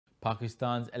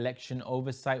Pakistan's election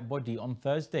oversight body on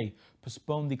Thursday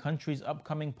postponed the country's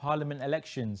upcoming parliament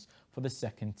elections for the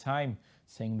second time,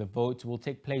 saying the vote will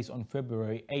take place on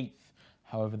February 8th.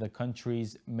 However, the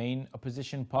country's main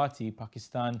opposition party,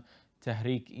 Pakistan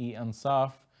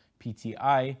Tehreek-e-Insaf,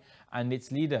 PTI, and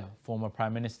its leader, former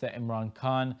Prime Minister Imran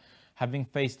Khan, having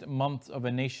faced months of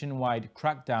a nationwide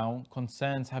crackdown,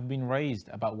 concerns have been raised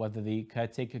about whether the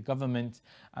caretaker government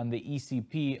and the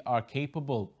ECP are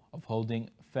capable of holding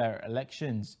fair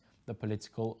elections. The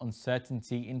political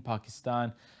uncertainty in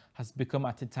Pakistan has become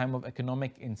at a time of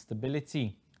economic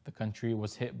instability. The country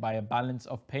was hit by a balance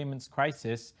of payments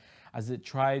crisis as it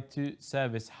tried to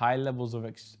service high levels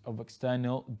of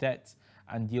external debt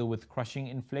and deal with crushing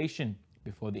inflation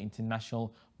before the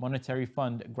International Monetary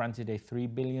Fund granted a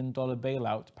 $3 billion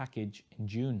bailout package in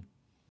June.